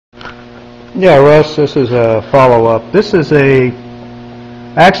Yeah, Russ, this is a follow-up. This is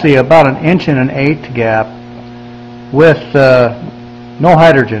actually about 1 1/8 inch gap with no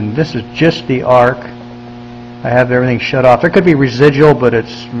hydrogen. This is just the arc. I have everything shut off. There could be residual, but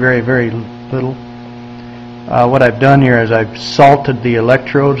it's very, very little. What I've done here is I've salted the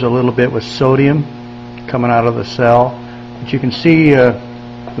electrodes a little bit with sodium coming out of the cell. But you can see the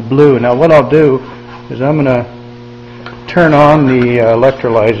blue. Now what I'll do is I'm going to turn on the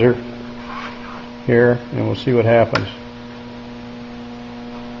electrolyzer here, and we'll see what happens.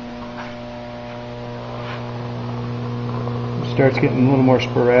 It starts getting a little more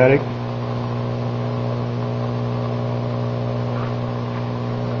sporadic.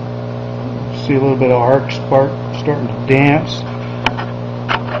 See a little bit of arc spark starting to dance.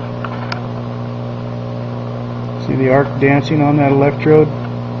 See the arc dancing on that electrode?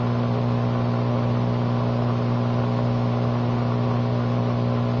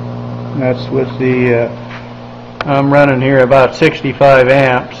 That's with the I'm running here about 65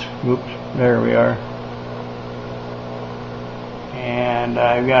 amps. Oops, there we are. And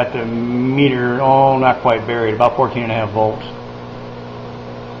I've got the meter, not quite buried, about 14.5 volts.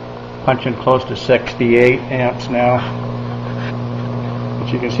 Punching close to 68 amps now.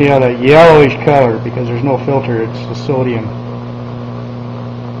 But you can see how that yellowish color, because there's no filter, it's the sodium.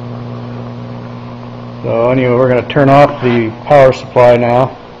 So anyway, we're going to turn off the power supply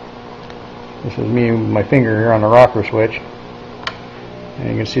now. This is me with my finger here on the rocker switch, and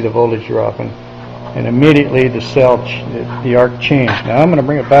you can see the voltage dropping, and immediately the arc changed. Now I'm going to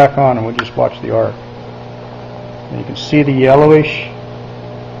bring it back on and we'll just watch the arc, and you can see the yellowish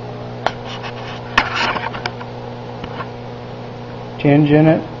tinge in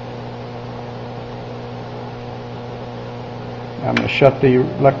it. I'm going to shut the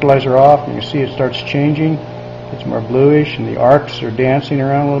electrolyzer off, and you can see it starts changing. It's more bluish, and the arcs are dancing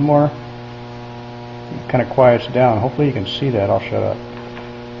around a little more. It kind of quiets down. Hopefully you can see that. I'll shut up.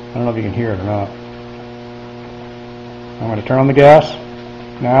 I don't know if you can hear it or not. I'm going to turn on the gas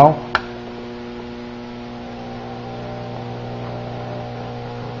now.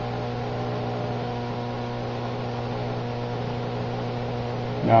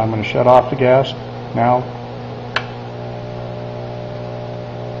 Now I'm going to shut off the gas now.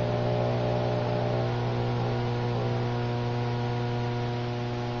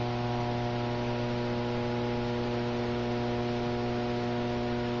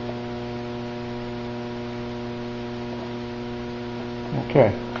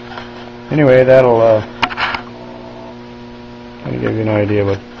 Okay. Anyway, that'll give you an idea,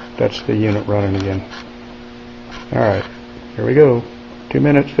 but that's the unit running again. Alright, here we go. 2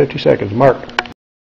 minutes, 50 seconds. Mark.